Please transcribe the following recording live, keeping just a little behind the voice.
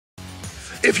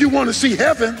If you want to see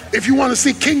heaven, if you want to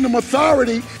see kingdom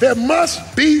authority, there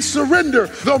must be surrender.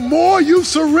 The more you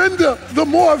surrender, the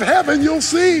more of heaven you'll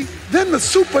see. Then the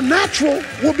supernatural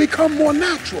will become more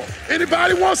natural.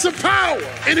 Anybody want some power?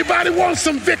 Anybody want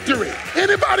some victory?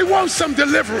 Anybody want some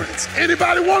deliverance?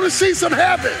 Anybody want to see some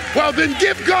heaven? Well, then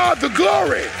give God the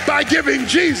glory by giving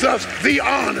Jesus the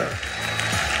honor.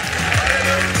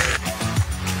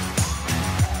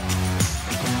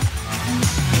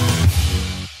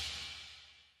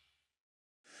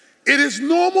 It is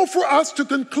normal for us to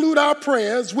conclude our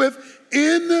prayers with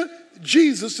 "in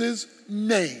Jesus'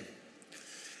 name."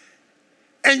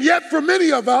 And yet for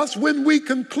many of us, when we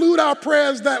conclude our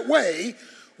prayers that way,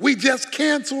 we just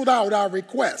canceled out our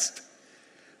request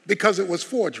because it was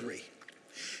forgery.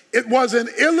 It was an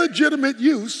illegitimate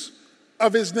use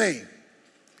of his name.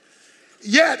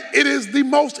 Yet it is the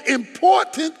most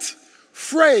important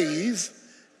phrase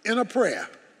in a prayer.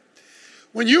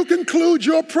 When you conclude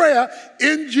your prayer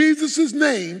in Jesus'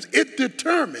 name, it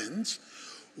determines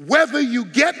whether you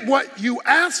get what you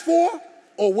ask for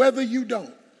or whether you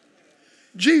don't.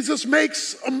 Jesus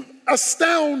makes an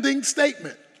astounding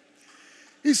statement.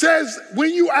 He says,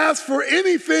 when you ask for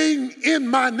anything in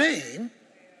my name,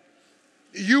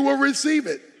 you will receive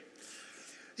it.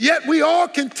 Yet we all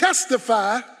can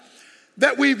testify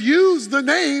that we've used the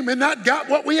name and not got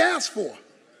what we asked for.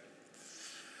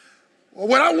 Well,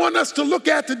 what I want us to look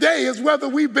at today is whether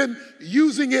we've been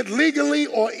using it legally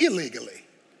or illegally.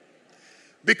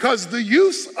 Because the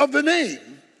use of the name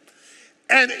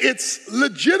and its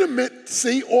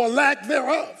legitimacy or lack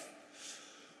thereof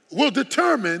will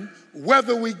determine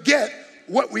whether we get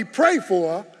what we pray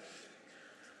for,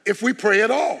 if we pray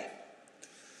at all.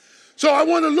 So I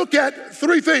want to look at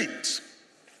three things.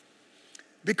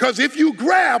 Because if you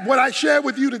grab what I shared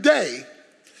with you today,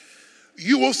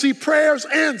 you will see prayers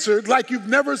answered like you've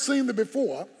never seen them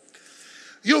before.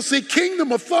 You'll see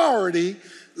kingdom authority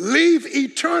leave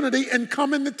eternity and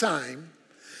come into time.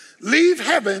 Leave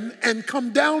heaven and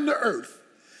come down to earth.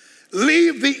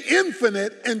 Leave the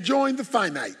infinite and join the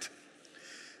finite.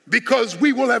 Because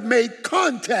we will have made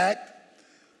contact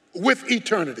with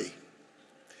eternity.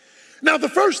 Now, the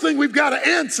first thing we've got to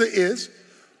answer is,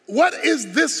 what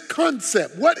is this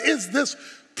concept? What is this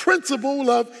principle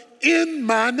of in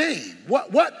my name?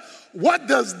 What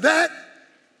does that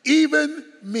even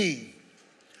mean?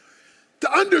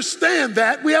 To understand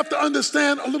that, we have to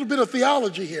understand a little bit of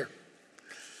theology here.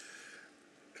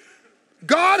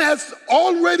 God has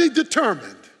already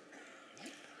determined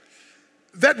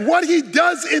that what he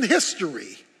does in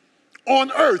history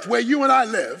on earth, where you and I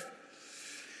live,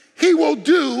 he will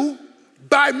do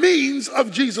by means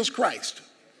of Jesus Christ.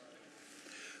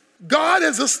 God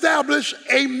has established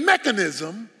a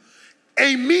mechanism,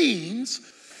 a means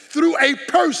through a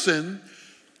person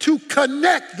to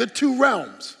connect the two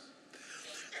realms.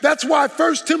 That's why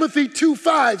 1 Timothy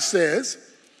 2:5 says,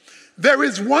 there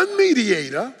is one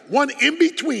mediator, one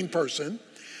in-between person,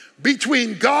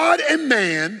 between God and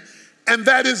man, and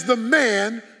that is the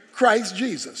man, Christ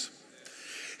Jesus.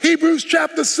 Hebrews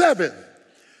chapter 7,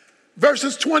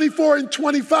 verses 24 and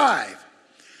 25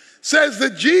 says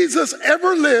that Jesus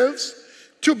ever lives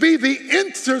to be the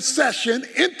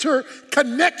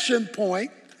interconnection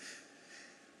point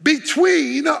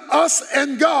between us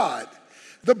and God.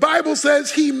 The Bible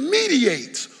says he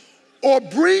mediates or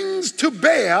brings to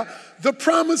bear the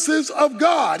promises of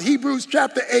God. Hebrews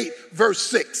chapter 8, verse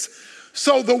 6.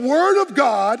 So the word of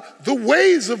God, the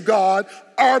ways of God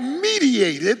are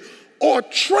mediated or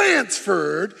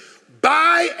transferred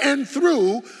by and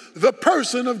through the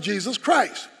person of Jesus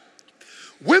Christ.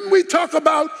 When we talk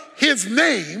about his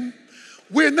name,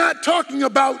 we're not talking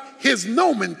about his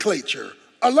nomenclature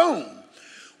alone.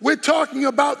 We're talking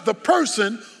about the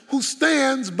person who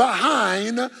stands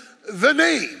behind the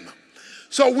name.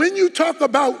 So when you talk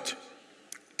about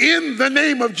in the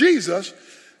name of Jesus,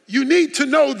 you need to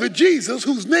know the Jesus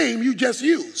whose name you just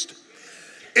used.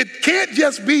 It can't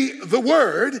just be the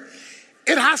word.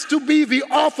 It has to be the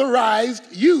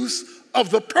authorized use of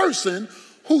the person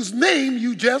whose name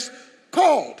you just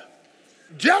called.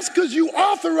 Just because you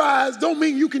authorize don't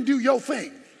mean you can do your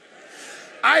thing.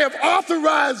 I have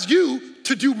authorized you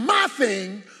to do my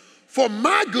thing for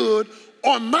my good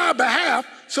on my behalf,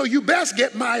 so you best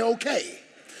get my okay.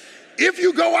 If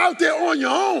you go out there on your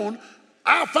own,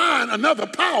 I'll find another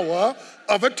power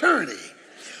of attorney.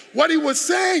 What he was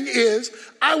saying is,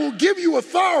 I will give you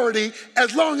authority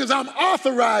as long as I'm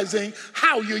authorizing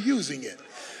how you're using it.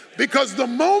 Because the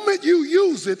moment you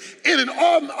use it in an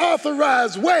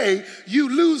unauthorized way, you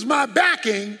lose my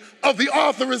backing of the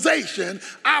authorization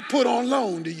I put on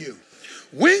loan to you.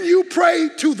 When you pray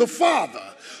to the Father,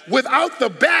 Without the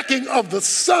backing of the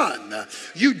Son,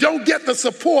 you don't get the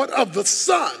support of the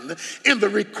Son in the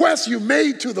request you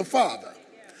made to the Father.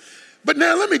 But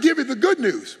now let me give you the good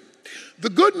news. The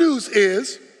good news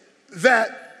is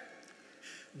that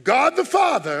God the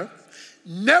Father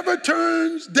never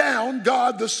turns down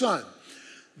God the Son.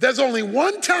 There's only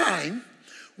one time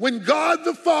when God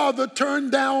the Father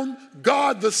turned down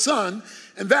God the Son,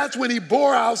 and that's when he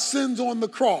bore our sins on the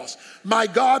cross. My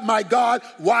God,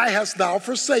 why hast thou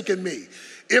forsaken me?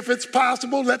 If it's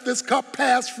possible, let this cup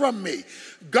pass from me.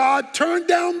 God turned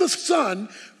down the Son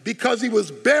because he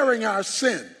was bearing our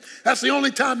sin. That's the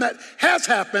only time that has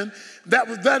happened.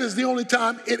 That is the only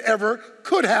time it ever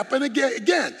could happen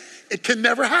again. It can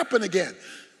never happen again.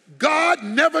 God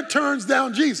never turns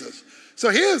down Jesus. So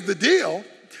here's the deal.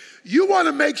 You want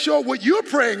to make sure what you're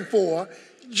praying for,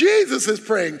 Jesus is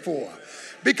praying for.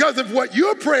 Because if what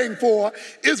you're praying for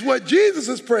is what Jesus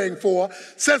is praying for,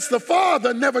 since the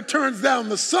Father never turns down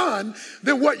the Son,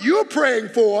 then what you're praying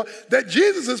for, that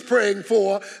Jesus is praying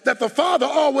for, that the Father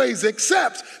always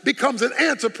accepts, becomes an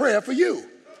answer prayer for you.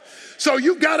 So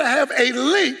you've got to have a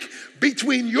link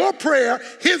between your prayer,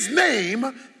 his name,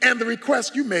 and the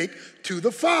request you make to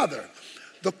the Father.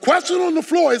 The question on the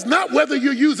floor is not whether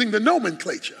you're using the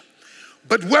nomenclature,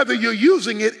 but whether you're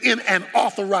using it in an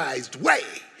authorized way.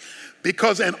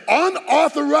 Because an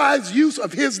unauthorized use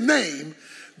of his name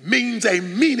means a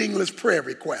meaningless prayer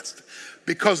request.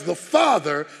 Because the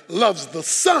Father loves the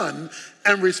Son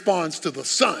and responds to the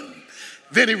Son.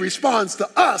 Then he responds to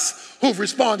us who've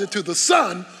responded to the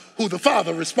Son who the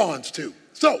Father responds to.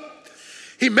 So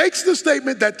he makes the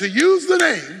statement that to use the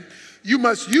name, you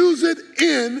must use it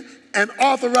in an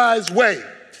authorized way.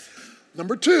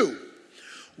 Number two,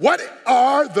 what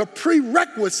are the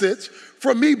prerequisites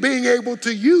for me being able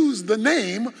to use the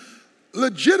name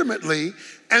legitimately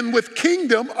and with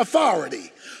kingdom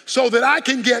authority so that I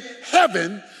can get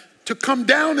heaven to come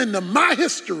down into my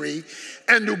history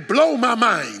and to blow my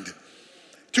mind,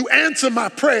 to answer my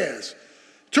prayers,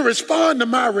 to respond to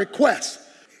my requests?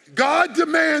 God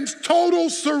demands total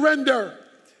surrender.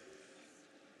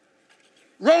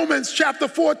 Romans chapter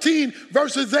 14,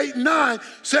 verses 8 and 9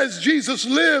 says Jesus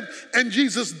lived and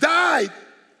Jesus died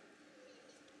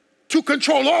to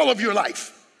control all of your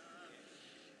life.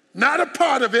 Not a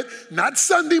part of it, not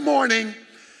Sunday morning.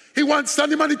 He wants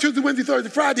Sunday, Monday, Tuesday, Wednesday, Thursday,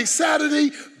 Friday,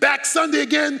 Saturday, back Sunday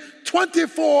again,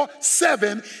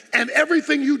 24/7, and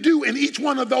everything you do in each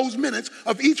one of those minutes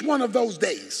of each one of those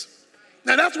days.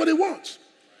 Now that's what he wants.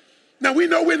 Now we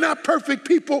know we're not perfect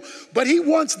people, but he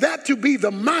wants that to be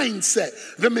the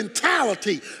mindset, the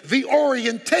mentality, the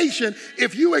orientation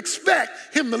if you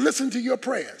expect him to listen to your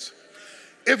prayers.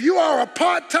 If you are a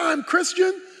part-time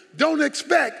Christian, don't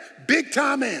expect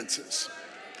big-time answers.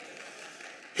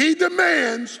 He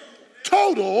demands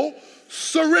total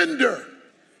surrender.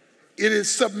 It is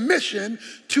submission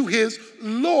to his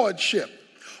lordship.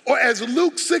 Or as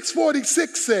Luke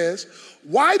 6:46 says,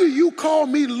 why do you call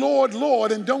me Lord,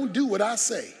 Lord, and don't do what I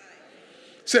say?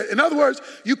 So, in other words,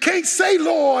 you can't say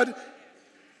Lord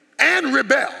and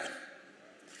rebel.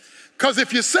 Because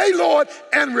if you say Lord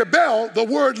and rebel, the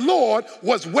word Lord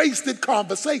was wasted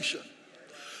conversation.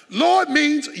 Lord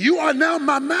means you are now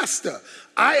my master.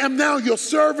 I am now your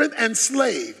servant and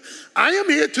slave. I am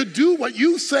here to do what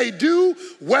you say do,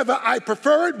 whether I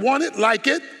prefer it, want it, like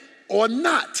it, or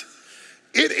not.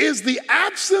 It is the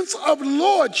absence of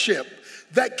lordship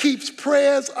that keeps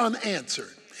prayers unanswered.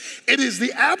 It is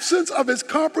the absence of his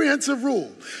comprehensive rule,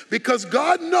 because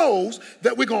God knows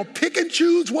that we're going to pick and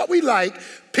choose what we like,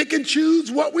 pick and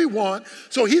choose what we want,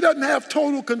 so he doesn't have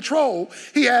total control.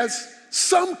 He has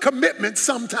some commitment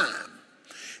sometime,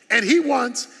 and he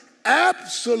wants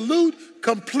absolute,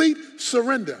 complete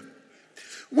surrender.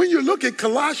 When you look at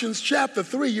Colossians chapter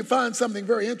 3, you find something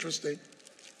very interesting.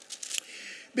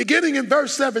 Beginning in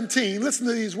verse 17, listen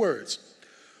to these words.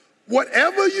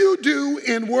 Whatever you do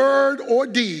in word or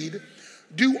deed,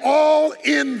 do all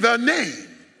in the name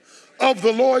of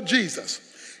the Lord Jesus,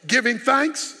 giving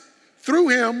thanks through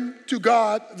him to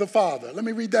God the Father. Let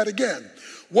me read that again.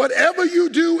 Whatever you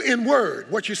do in word,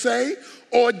 what you say,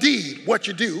 or deed, what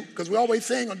you do, because we're always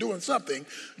saying or doing something,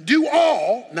 do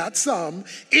all, not some,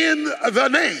 in the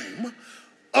name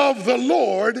of the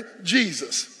Lord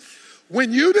Jesus.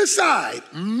 When you decide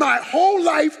my whole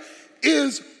life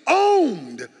is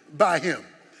owned by him.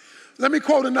 Let me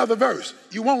quote another verse.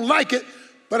 You won't like it,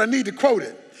 but I need to quote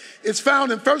it. It's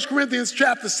found in 1 Corinthians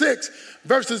chapter 6,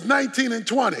 verses 19 and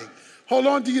 20. Hold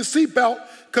on to your seatbelt,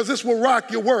 because this will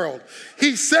rock your world.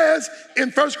 He says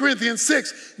in 1 Corinthians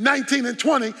 6, 19 and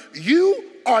 20,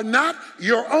 you are not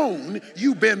your own.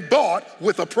 You've been bought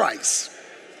with a price.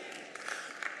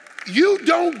 You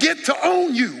don't get to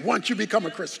own you once you become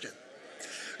a Christian.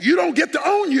 You don't get to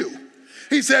own you.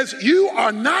 He says, you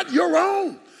are not your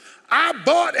own. I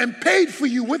bought and paid for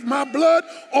you with my blood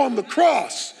on the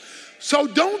cross. So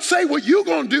don't say what you're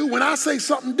going to do when I say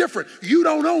something different. You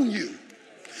don't own you.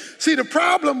 See, the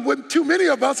problem with too many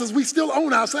of us is we still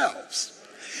own ourselves.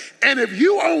 And if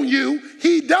you own you,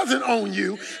 he doesn't own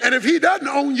you. And if he doesn't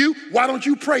own you, why don't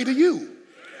you pray to you?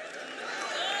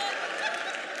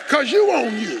 Because you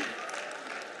own you.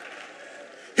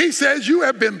 He says you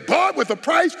have been bought with a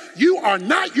price. You are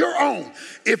not your own.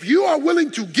 If you are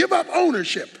willing to give up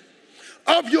ownership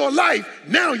of your life,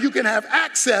 now you can have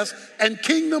access and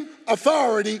kingdom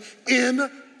authority in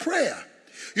prayer.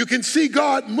 You can see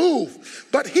God move.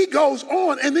 But he goes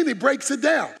on and then he breaks it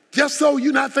down. Just so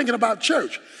you're not thinking about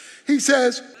church. He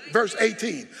says, verse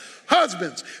 18,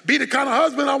 husbands, be the kind of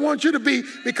husband I want you to be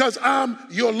because I'm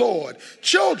your Lord.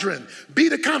 Children, be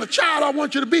the kind of child I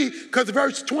want you to be because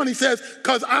verse 20 says,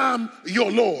 because I'm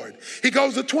your Lord. He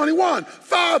goes to 21,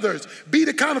 fathers, be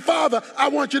the kind of father I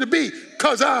want you to be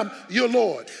because I'm your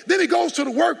Lord. Then he goes to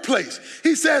the workplace.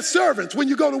 He says, servants, when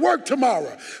you go to work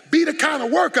tomorrow, be the kind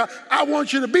of worker I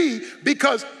want you to be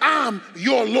because I'm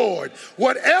your Lord.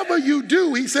 Whatever you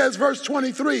do, he says, verse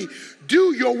 23,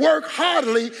 do your work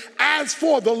heartily as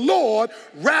for the Lord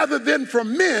rather than for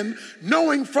men,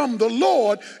 knowing from the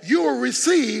Lord you will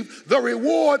receive the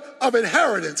reward of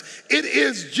inheritance. It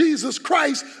is Jesus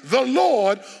Christ, the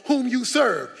Lord, whom you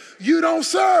serve. You don't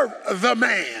serve the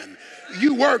man.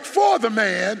 You work for the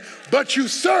man, but you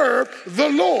serve the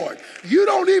Lord. You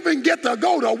don't even get to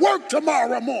go to work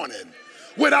tomorrow morning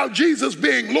without Jesus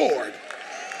being Lord.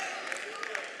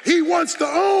 He wants to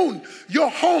own your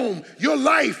home, your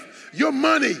life, your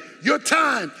money, your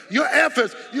time, your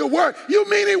efforts, your work. You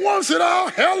mean he wants it all?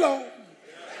 Hello.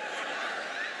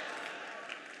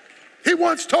 He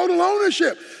wants total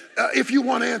ownership. If you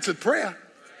want answered prayer,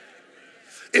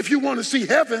 if you want to see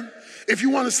heaven, if you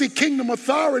want to see kingdom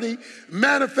authority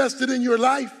manifested in your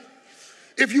life,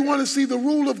 if you want to see the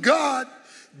rule of God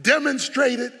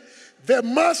demonstrated, there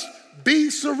must be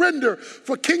surrender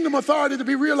for kingdom authority to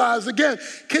be realized. Again,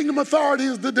 kingdom authority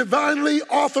is the divinely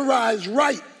authorized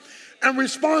right and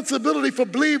responsibility for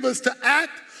believers to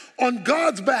act on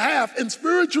God's behalf and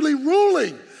spiritually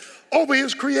ruling over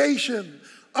his creation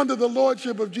under the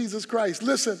lordship of Jesus Christ.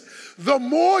 Listen, the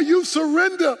more you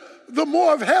surrender, the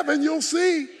more of heaven you'll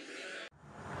see.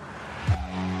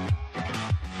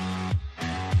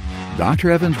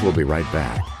 Dr. Evans will be right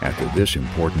back after this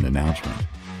important announcement.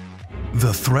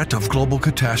 The threat of global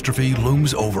catastrophe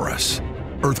looms over us.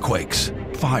 Earthquakes,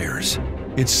 fires.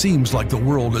 It seems like the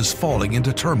world is falling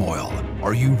into turmoil.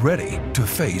 Are you ready to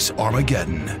face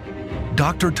Armageddon?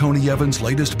 Dr. Tony Evans'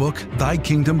 latest book, Thy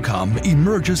Kingdom Come,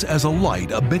 emerges as a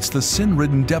light amidst the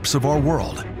sin-ridden depths of our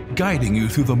world, guiding you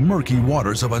through the murky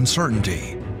waters of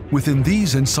uncertainty. Within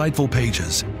these insightful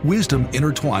pages, wisdom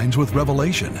intertwines with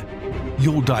revelation.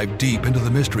 You'll dive deep into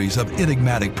the mysteries of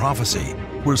enigmatic prophecy,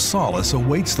 where solace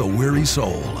awaits the weary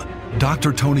soul.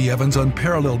 Dr. Tony Evans'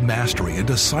 unparalleled mastery in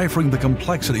deciphering the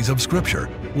complexities of Scripture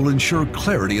will ensure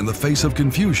clarity in the face of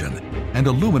confusion and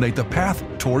illuminate the path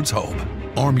towards hope.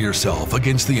 Arm yourself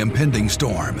against the impending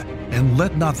storm and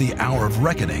let not the hour of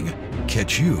reckoning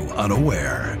catch you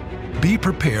unaware. Be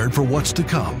prepared for what's to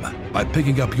come by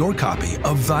picking up your copy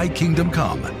of Thy Kingdom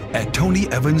Come at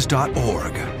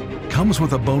tonyevans.org. Comes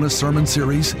with a bonus sermon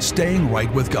series, Staying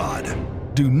Right with God.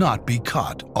 Do not be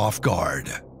caught off guard.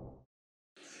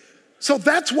 So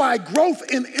that's why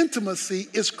growth in intimacy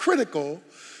is critical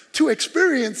to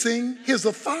experiencing his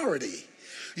authority.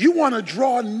 You want to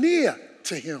draw near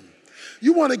to him.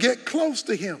 You want to get close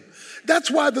to him. That's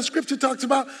why the scripture talks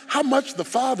about how much the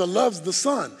Father loves the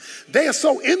Son. They are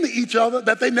so into each other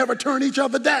that they never turn each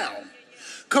other down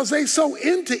because they're so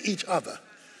into each other.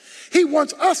 He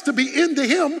wants us to be into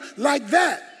him like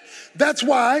that. That's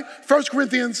why 1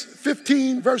 Corinthians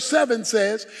 15 verse 7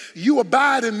 says, you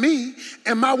abide in me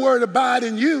and my word abide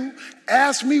in you.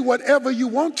 Ask me whatever you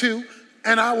want to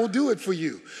and I will do it for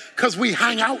you, because we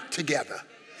hang out together.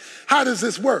 How does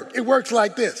this work? It works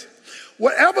like this.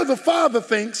 Whatever the Father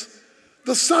thinks,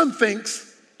 the Son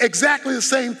thinks exactly the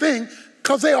same thing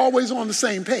because they're always on the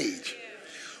same page.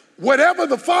 Whatever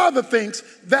the Father thinks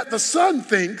that the Son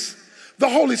thinks, the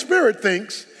Holy Spirit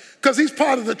thinks, because he's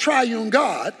part of the triune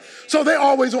God, so they're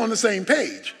always on the same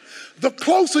page. The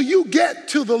closer you get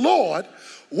to the Lord,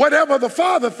 whatever the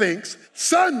Father thinks,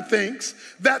 Son thinks,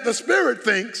 that the Spirit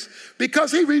thinks,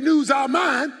 because he renews our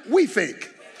mind, we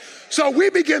think. So we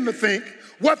begin to think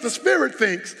what the Spirit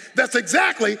thinks, that's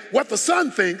exactly what the Son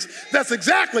thinks, that's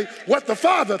exactly what the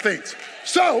Father thinks.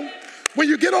 So When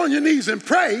you get on your knees and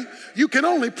pray, you can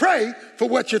only pray for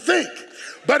what you think.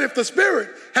 But if the Spirit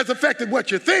has affected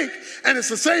what you think, and it's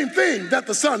the same thing that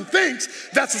the Son thinks,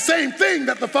 that's the same thing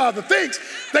that the Father thinks,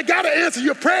 they got to answer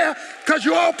your prayer because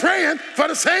you're all praying for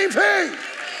the same thing.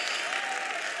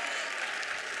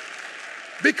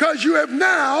 Because you have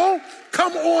now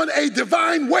come on a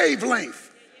divine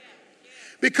wavelength.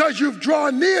 Because you've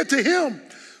drawn near to Him,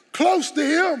 close to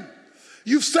Him.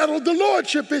 You've settled the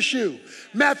lordship issue.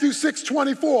 Matthew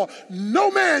 6:24, no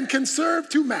man can serve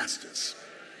two masters.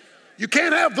 You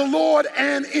can't have the Lord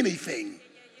and anything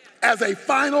as a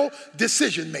final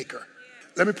decision maker.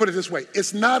 Let me put it this way.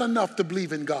 It's not enough to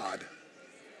believe in God.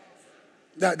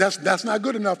 That's not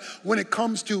good enough when it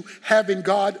comes to having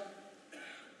God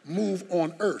move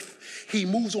on earth. He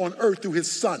moves on earth through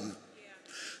His Son.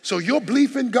 So your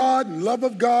belief in God and love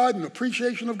of God and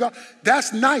appreciation of God,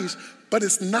 that's nice, but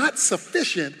it's not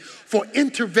sufficient for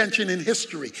intervention in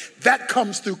history. That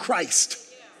comes through Christ.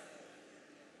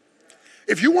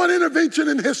 If you want intervention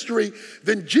in history,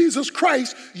 then Jesus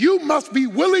Christ, you must be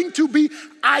willing to be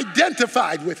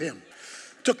identified with Him.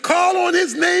 To call on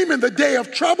His name in the day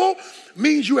of trouble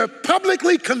means you have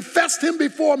publicly confessed Him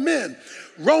before men.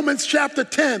 Romans chapter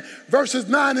 10, verses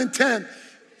 9 and 10,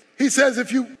 he says,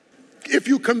 if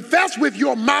you confess with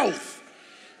your mouth,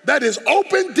 that is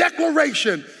open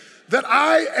declaration that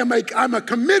I'm a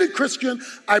committed Christian,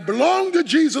 I belong to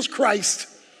Jesus Christ,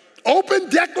 open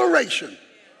declaration,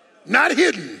 not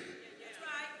hidden.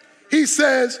 He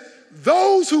says,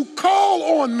 those who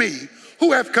call on me,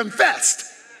 who have confessed,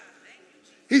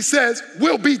 he says,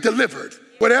 will be delivered.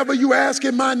 Whatever you ask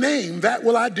in my name, that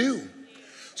will I do,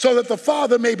 so that the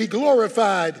Father may be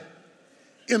glorified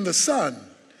in the Son.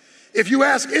 If you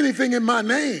ask anything in my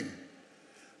name,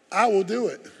 I will do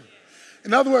it.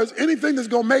 In other words, anything that's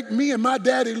going to make me and my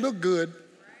daddy look good,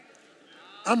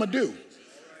 I'm going to do.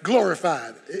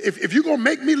 Glorified. If you're going to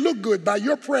make me look good by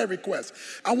your prayer request,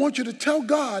 I want you to tell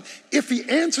God, if He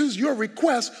answers your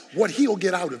request, what He'll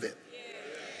get out of it.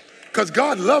 Because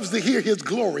God loves to hear His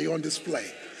glory on display.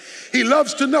 He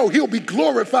loves to know He'll be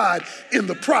glorified in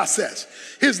the process.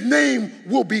 His name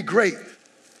will be great.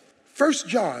 1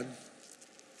 John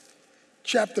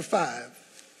chapter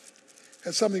 5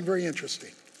 has something very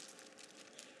interesting.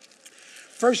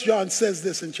 1 John says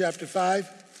this in chapter 5.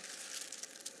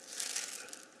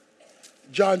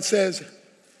 John says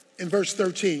in verse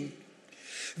 13,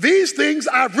 these things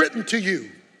I've written to you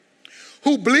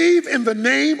who believe in the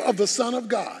name of the Son of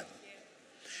God,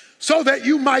 so that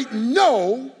you might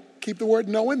know, keep the word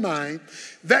know in mind,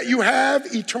 that you have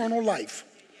eternal life.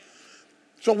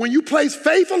 So when you place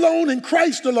faith alone in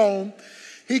Christ alone,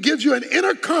 He gives you an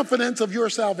inner confidence of your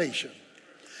salvation,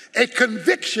 a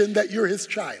conviction that you're His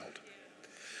child.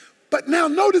 But now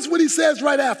notice what He says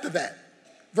right after that,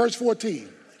 verse 14.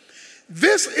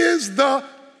 This is the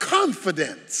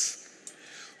confidence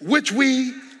which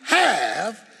we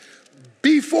have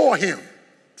before Him.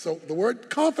 So the word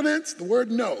confidence, the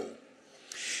word know.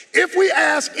 If we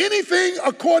ask anything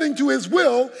according to His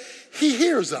will, He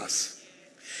hears us.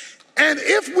 And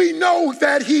if we know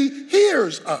that He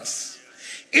hears us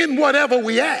in whatever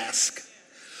we ask,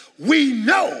 we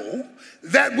know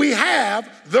that we have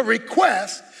the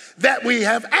request that we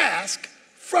have asked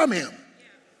from Him.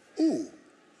 Ooh.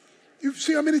 You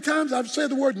see how many times I've said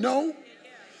the word no?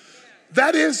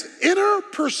 That is inner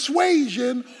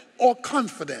persuasion or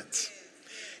confidence.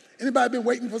 Anybody been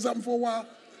waiting for something for a while?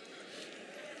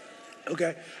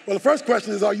 Okay. Well, the first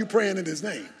question is, are you praying in His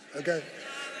name? Okay.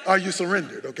 Are you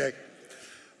surrendered? Okay.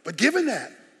 But given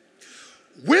that,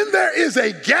 when there is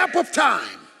a gap of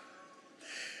time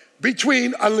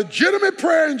between a legitimate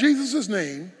prayer in Jesus'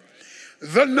 name,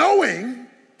 the knowing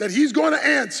that He's going to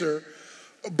answer,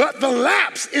 but the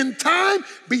lapse in time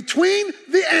between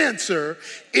the answer,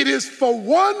 it is for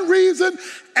one reason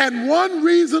and one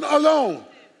reason alone: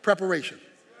 preparation.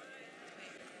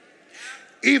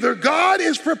 Either God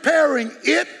is preparing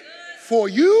it for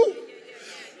you,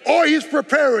 or He's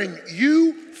preparing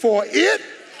you for it,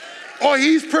 or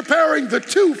He's preparing the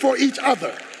two for each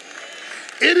other.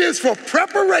 It is for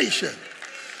preparation.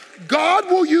 God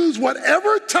will use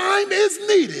whatever time is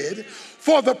needed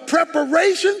for the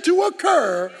preparation to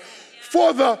occur,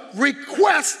 for the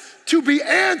request to be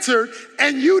answered,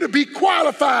 and you to be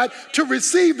qualified to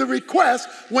receive the request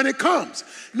when it comes.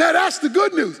 Now that's the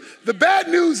good news. The bad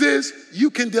news is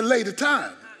you can delay the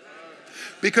time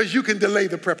because you can delay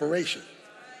the preparation.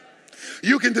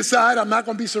 You can decide I'm not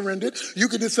going to be surrendered. You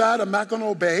can decide I'm not going to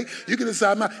obey. You can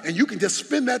decide and you can just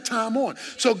spend that time on.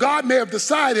 So God may have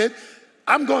decided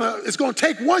it's going to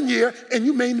take 1 year, and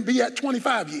you may be at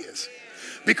 25 years.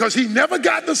 because he never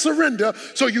got the surrender,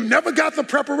 so you never got the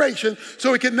preparation,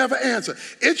 so he could never answer.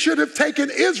 It should have taken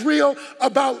Israel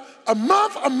about a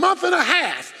month and a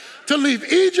half to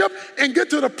leave Egypt and get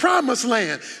to the promised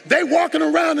land. They walking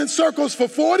around in circles for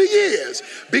 40 years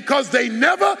because they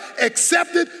never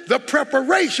accepted the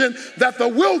preparation that the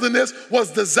wilderness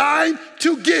was designed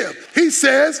to give. He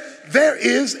says there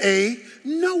is a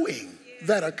knowing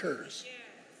that occurs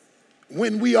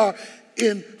when we are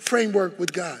in framework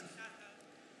with God.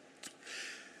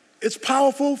 It's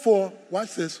powerful for,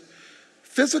 watch this,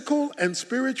 physical and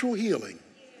spiritual healing.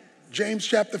 James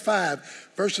chapter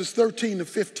 5, verses 13 to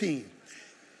 15.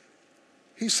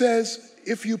 He says,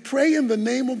 if you pray in the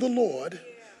name of the Lord,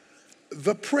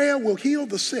 the prayer will heal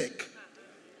the sick,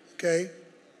 okay,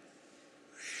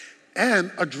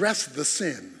 and address the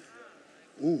sin.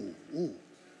 Ooh.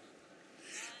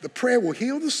 The prayer will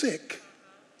heal the sick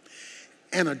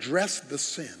and address the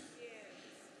sin.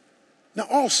 Now,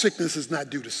 all sickness is not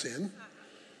due to sin,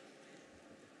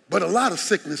 but a lot of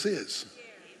sickness is.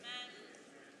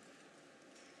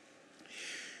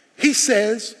 He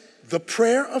says, the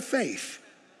prayer of faith.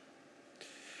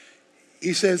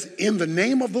 He says, in the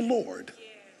name of the Lord,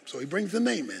 so he brings the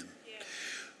name in,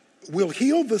 will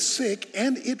heal the sick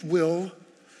and it will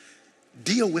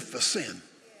deal with the sin.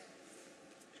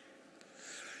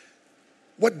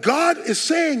 What God is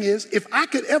saying is, if I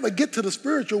could ever get to the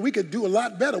spiritual, we could do a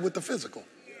lot better with the physical.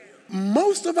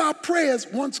 Most of our prayers,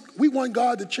 we want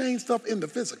God to change stuff in the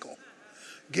physical.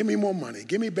 Give me more money,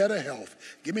 give me better health,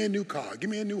 give me a new car, give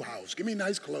me a new house, give me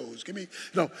nice clothes,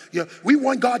 we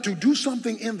want God to do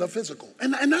something in the physical.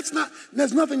 And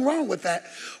there's nothing wrong with that.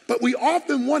 But we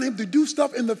often want him to do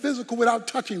stuff in the physical without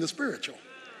touching the spiritual.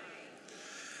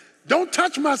 Don't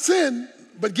touch my sin,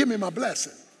 but give me my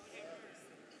blessing.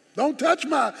 Don't touch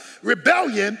my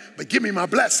rebellion, but give me my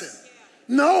blessing.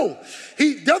 No,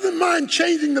 he doesn't mind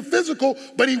changing the physical,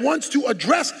 but he wants to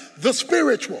address the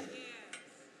spiritual.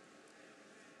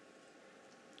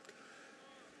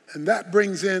 And that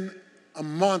brings in a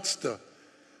monster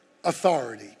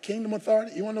authority. Kingdom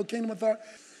authority. You want to know kingdom authority?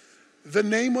 The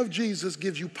name of Jesus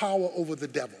gives you power over the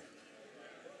devil,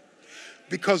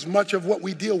 because much of what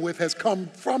we deal with has come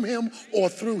from him or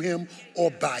through him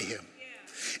or by him.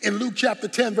 In Luke chapter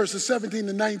 10, verses 17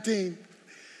 to 19,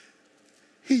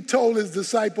 he told his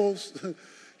disciples,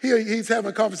 he's having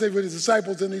a conversation with his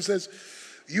disciples, and he says,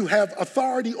 you have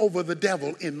authority over the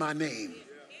devil in my name.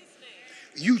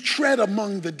 You tread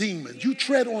among the demons. You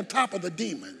tread on top of the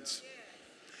demons.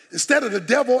 Instead of the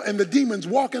devil and the demons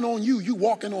walking on you, you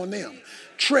walking on them.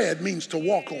 Tread means to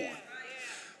walk on.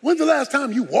 When's the last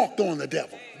time you walked on the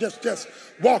devil? Just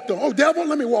walked on. Oh, devil,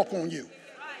 let me walk on you.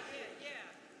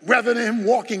 Rather than him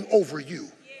walking over you.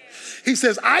 He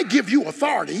says, I give you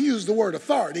authority. He used the word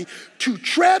authority to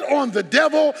tread on the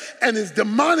devil and his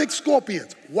demonic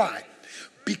scorpions. Why?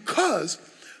 Because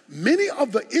many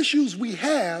of the issues we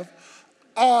have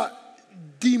are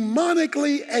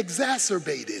demonically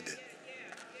exacerbated.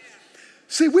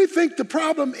 See, we think the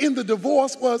problem in the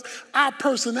divorce was our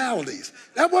personalities.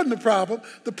 That wasn't the problem.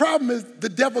 The problem is the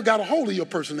devil got a hold of your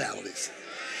personalities.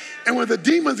 And when the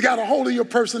demons got a hold of your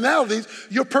personalities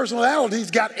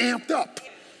got amped up.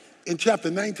 In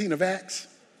chapter 19 of Acts,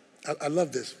 I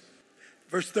love this.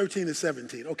 Verse 13 and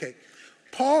 17. Okay,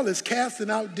 Paul is casting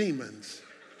out demons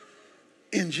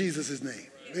in Jesus' name.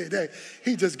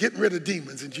 He's just getting rid of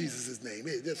demons in Jesus' name.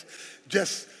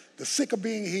 Just the sick are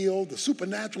being healed. The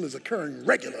supernatural is occurring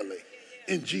regularly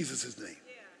in Jesus' name.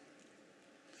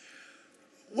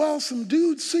 Well, some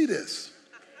dudes see this.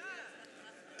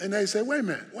 And they say, wait a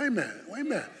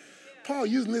minute. Paul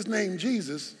using this name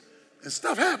Jesus and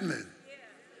stuff happening.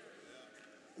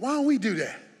 Why don't we do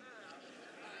that?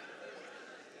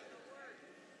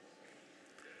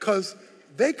 Because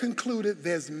they concluded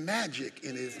there's magic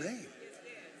in his name.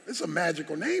 It's a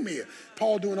magical name here.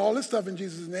 Paul doing all this stuff in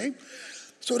Jesus' name.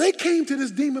 So they came to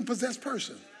this demon-possessed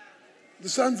person. The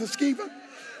sons of Sceva.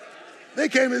 They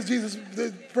came as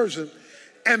this person,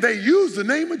 and they used the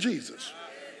name of Jesus.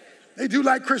 They do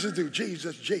like Christians do.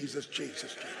 Jesus.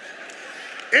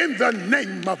 In the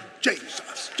name of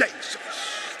Jesus.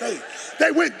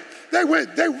 They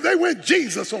went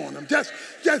Jesus on them. Just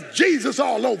Jesus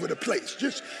all over the place.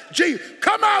 Just Jesus.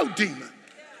 Come out, demon.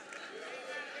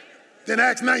 Then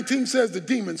Acts 19 says the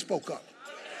demon spoke up.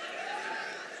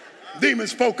 Demon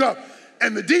spoke up.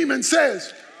 And the demon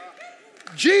says,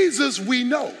 Jesus we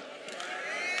know.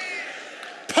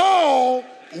 Paul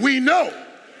we know.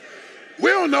 We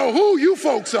don't know who you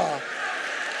folks are.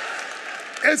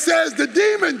 It says the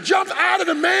demon jumped out of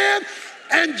the man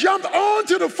and jumped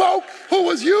onto the folk who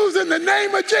was using the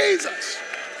name of Jesus.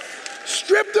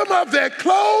 Stripped them of their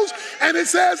clothes And it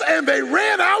says, and they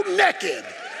ran out naked.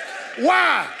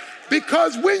 Why?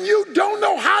 Because when you don't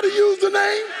know how to use the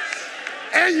name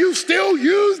and you still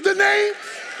use the name,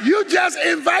 you just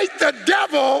invite the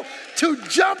devil to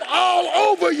jump all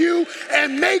over you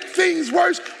and make things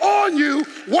worse on you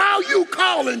while you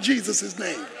call in Jesus'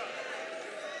 name.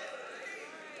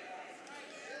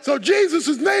 So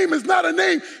Jesus' name is not a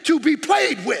name to be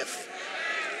played with.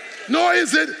 Nor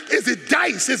is it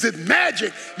dice, is it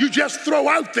magic you just throw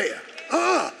out there.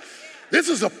 This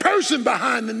is a person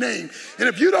behind the name. And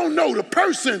if you don't know the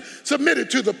person, submitted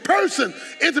to the person,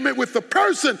 intimate with the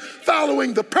person,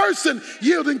 following the person,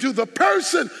 yielding to the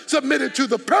person, submitted to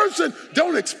the person,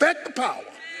 don't expect the power.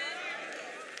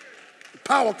 The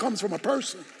power comes from a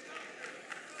person.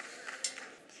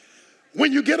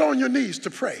 When you get on your knees to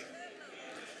pray,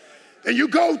 and you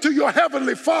go to your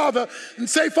heavenly Father and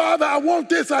say, Father, I want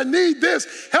this, I need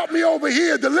this, help me over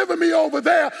here, deliver me over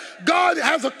there. God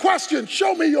has a question,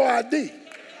 show me your ID.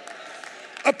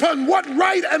 Upon what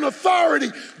right and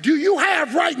authority do you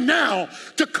have right now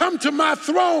to come to my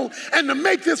throne and to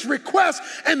make this request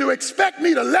and to expect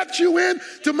me to let you in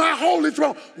to my holy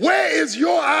throne? Where is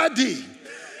your ID?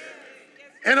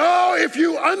 And if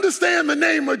you understand the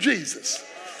name of Jesus,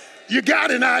 you got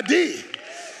an ID.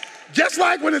 Just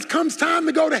like when it comes time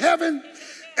to go to heaven,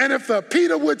 and if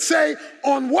Peter would say,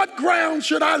 on what ground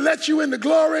should I let you into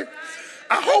glory?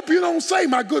 I hope you don't say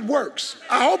my good works.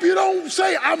 I hope you don't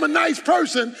say I'm a nice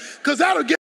person, because that'll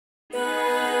get